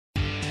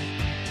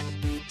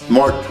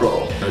Marc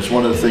Pro. It's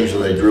one of the things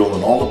that I drill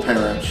in all the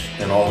parents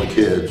and all the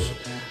kids,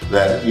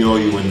 that you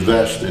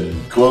invest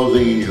in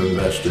clothing, you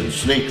invest in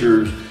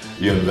sneakers,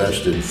 you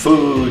invest in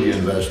food, you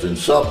invest in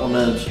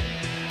supplements,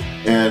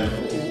 and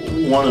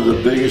one of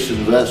the biggest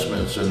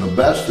investments and the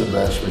best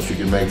investments you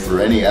can make for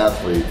any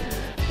athlete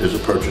is the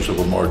purchase of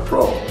a Marc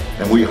Pro.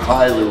 And we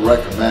highly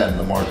recommend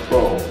the Marc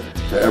Pro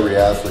to every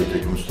athlete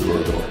that comes through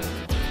our door.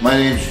 My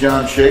name is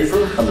John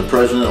Schaeffer. I'm the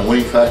president of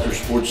Winning Factor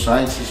Sports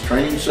Sciences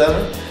Training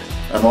Center.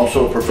 I'm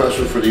also a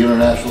professor for the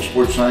International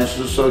Sports Sciences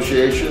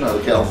Association out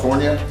of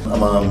California.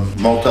 I'm a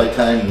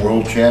multi-time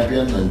world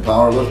champion in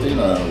powerlifting,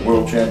 a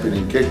world champion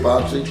in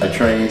kickboxing. I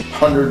train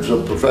hundreds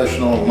of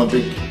professional,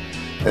 Olympic,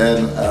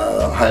 and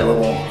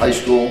high-level high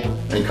school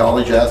and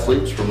college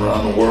athletes from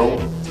around the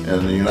world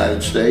and the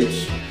United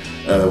States.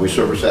 We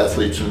service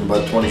athletes in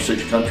about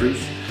 26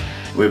 countries.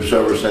 We've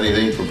serviced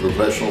anything from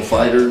professional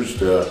fighters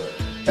to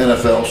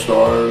NFL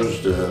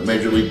stars to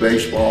Major League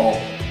Baseball,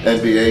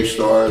 NBA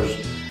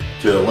stars,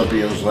 to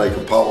Olympians like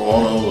Apollo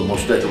Ono, the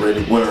most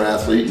decorated winter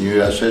athlete in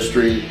U.S.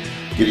 history,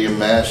 Gideon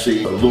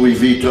Massey, Louis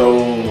Vito,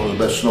 one of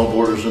the best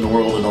snowboarders in the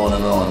world, and on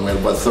and on. We have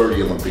about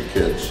 30 Olympic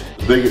kids.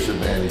 The biggest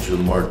advantage of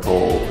the Marc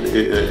Pro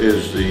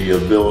is the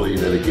ability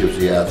that it gives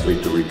the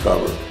athlete to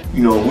recover.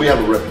 We have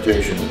a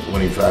reputation at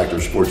Winning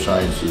Factor Sports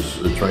Sciences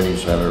Training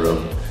Center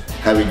of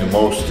having the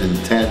most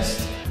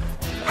intense,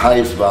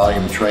 highest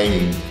volume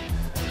training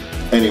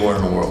anywhere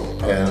in the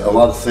world. And a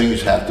lot of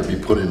things have to be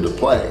put into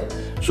play.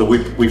 So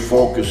we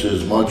focus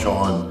as much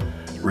on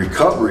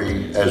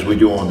recovery as we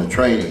do on the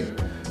training.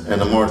 And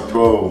the Marc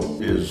Pro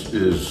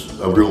is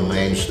a real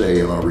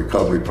mainstay in our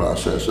recovery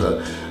process.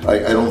 I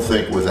don't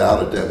think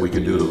without it that we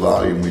could do the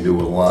volume we do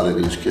with a lot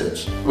of these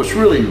kids. What's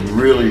really,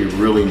 really,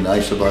 really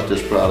nice about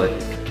this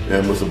product,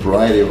 and with the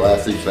variety of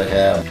athletes I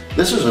have,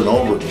 this is an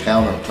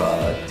over-the-counter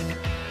product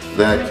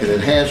that can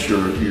enhance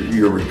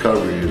your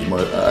recovery as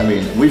much. I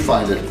mean, we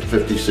find it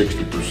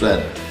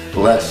 50–60%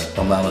 less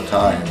amount of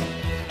time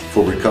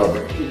for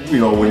recovery.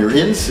 When you're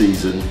in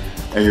season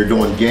and you're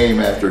doing game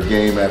after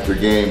game after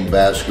game,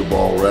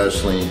 basketball,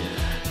 wrestling,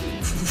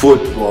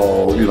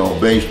 football,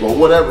 baseball,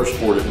 whatever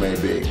sport it may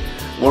be,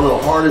 one of the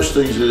hardest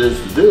things it is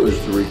to do is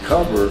to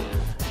recover,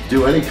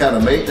 do any kind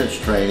of maintenance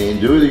training,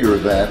 do your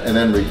event, and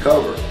then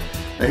recover.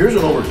 Now here's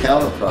an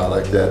over-the-counter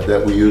product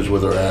that we use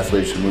with our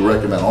athletes, and we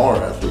recommend all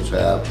our athletes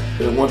have.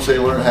 And once they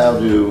learn how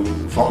to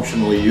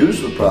functionally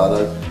use the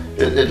product,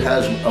 it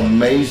has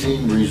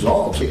amazing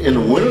results. In the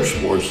winter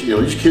sports,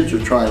 these kids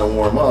are trying to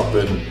warm up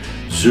in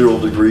 0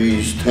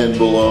 degrees, 10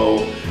 below,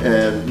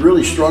 and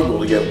really struggle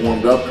to get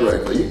warmed up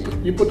correctly.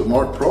 You put the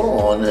Marc Pro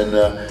on, and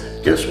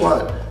guess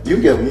what?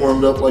 You get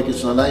warmed up like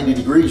it's 90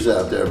 degrees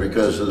out there,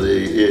 because of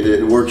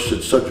it works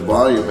at such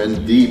volume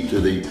and deep to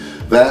the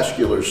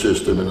vascular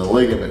system and the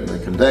ligament and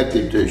the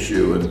connective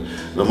tissue and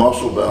the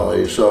muscle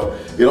belly. So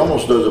it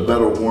almost does a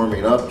better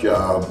warming up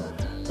job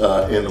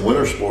in the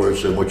winter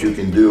sports than what you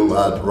can do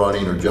out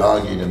running or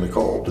jogging in the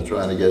cold to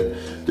try to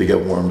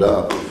get warmed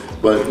up.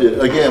 But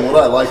again, what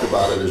I like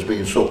about it is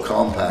being so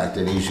compact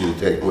and easy to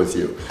take with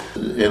you.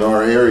 In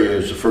our area,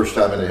 it's the first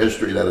time in the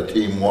history that a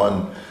team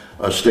won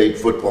a state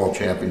football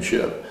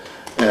championship.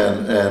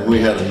 And we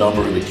had a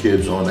number of the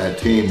kids on that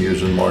team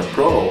using Marc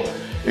Pro,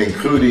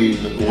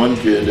 including one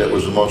kid that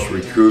was the most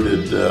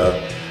recruited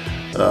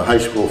high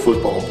school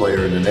football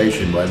player in the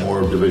nation by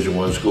more Division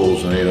I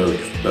schools than any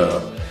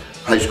other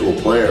high school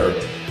player.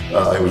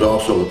 He was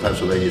also the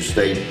Pennsylvania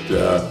State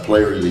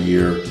Player of the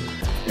Year,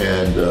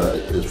 and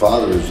his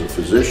father is a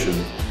physician,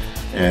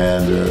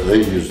 and they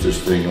use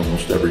this thing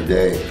almost every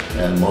day,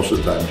 and most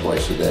of the time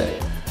twice a day.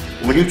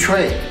 When you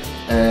train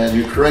and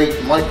you create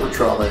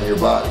microtrauma in your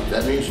body,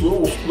 that means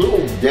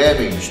little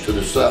damage to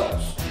the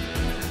cells,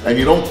 and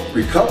you don't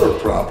recover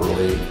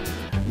properly,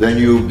 then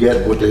you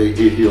get more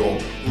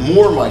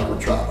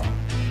microtrauma,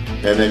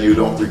 and then you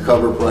don't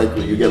recover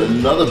correctly. You get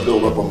another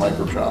buildup of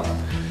microtrauma.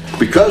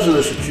 Because of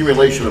this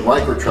accumulation of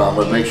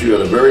microtrauma, it makes you at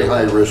a very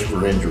high risk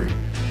for injury.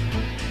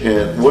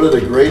 And one of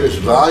the greatest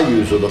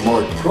values of the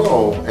Marc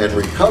Pro and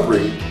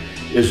recovery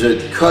is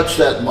it cuts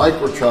that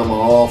microtrauma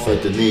off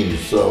at the knees.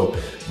 So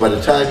by the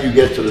time you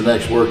get to the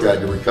next workout,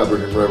 you're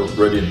recovered and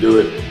ready to do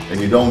it, and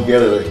you don't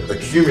get an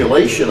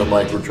accumulation of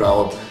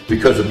microtrauma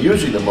because of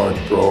using the Marc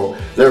Pro.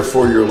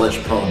 Therefore, you're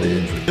less prone to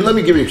injury. And let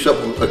me give you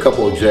a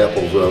couple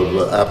examples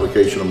of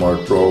application of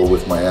Marc Pro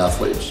with my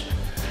athletes.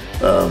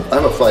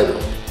 I'm a fighter,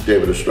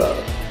 David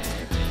Estrada.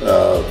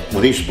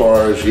 When he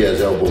spars, he has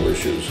elbow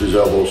issues. His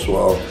elbows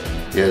swell.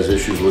 He has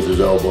issues with his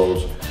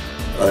elbows.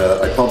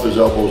 I pump his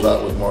elbows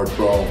out with Marc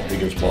Pro. He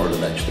can spar the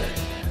next day.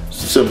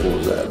 It's as simple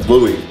as that.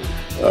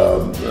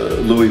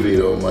 Louis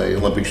Vito, my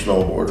Olympic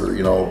snowboarder.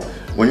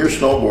 When you're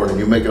snowboarding,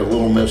 you make a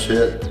little miss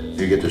hit,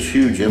 you get this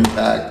huge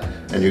impact,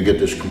 and you get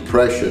this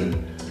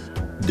compression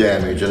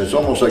damage, and it's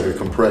almost like a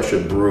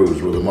compression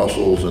bruise where the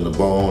muscles and the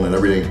bone and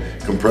everything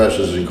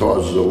compresses and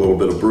causes a little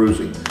bit of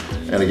bruising.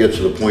 And it gets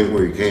to the point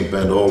where you can't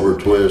bend over,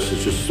 twist,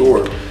 it's just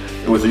sore.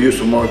 And with the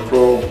use of Marc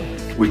Pro,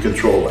 we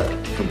control that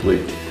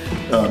completely.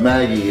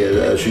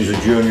 Maggie, she's a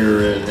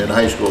junior in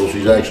high school.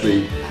 She's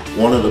actually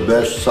one of the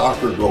best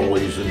soccer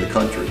goalies in the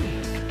country,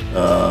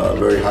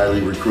 very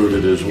highly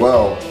recruited as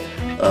well.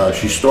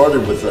 She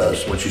started with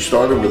us. When she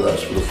started with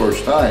us for the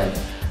first time,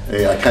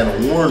 I kind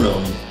of warned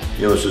them,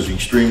 you know, this is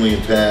extremely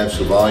intense,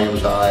 the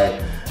volume's high,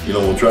 you know,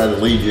 we'll try to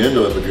lead you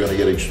into it, but you're going to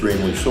get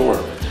extremely sore.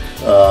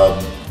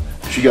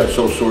 She got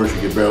so sore she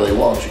could barely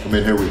walk. She come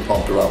in here, we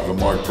pumped her out with a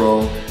Marc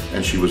Pro,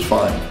 and she was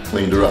fine.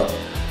 Cleaned her up,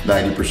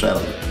 90%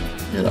 of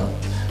it, you know.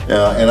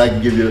 And I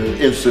can give you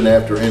instant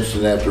after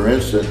instant after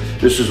instant.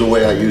 This is the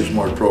way I use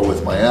Marc Pro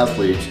with my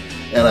athletes,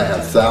 and I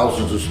have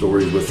thousands of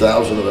stories with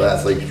thousands of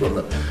athletes from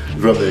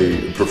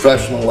the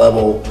professional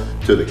level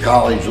to the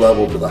college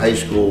level to the high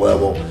school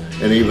level,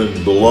 and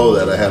even below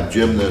that I have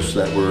gymnasts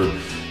that were,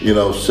 you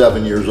know,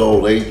 7 years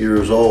old, 8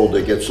 years old,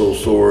 they get so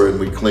sore and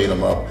we clean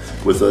them up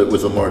with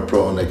a Marc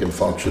Pro and they can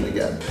function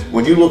again.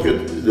 When you look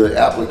at the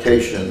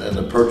application and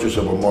the purchase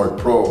of a Marc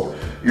Pro,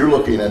 you're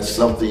looking at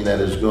something that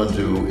is going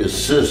to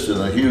assist in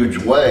a huge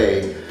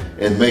way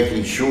in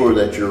making sure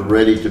that you're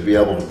ready to be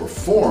able to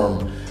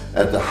perform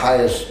at the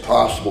highest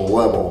possible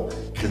level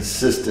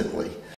consistently.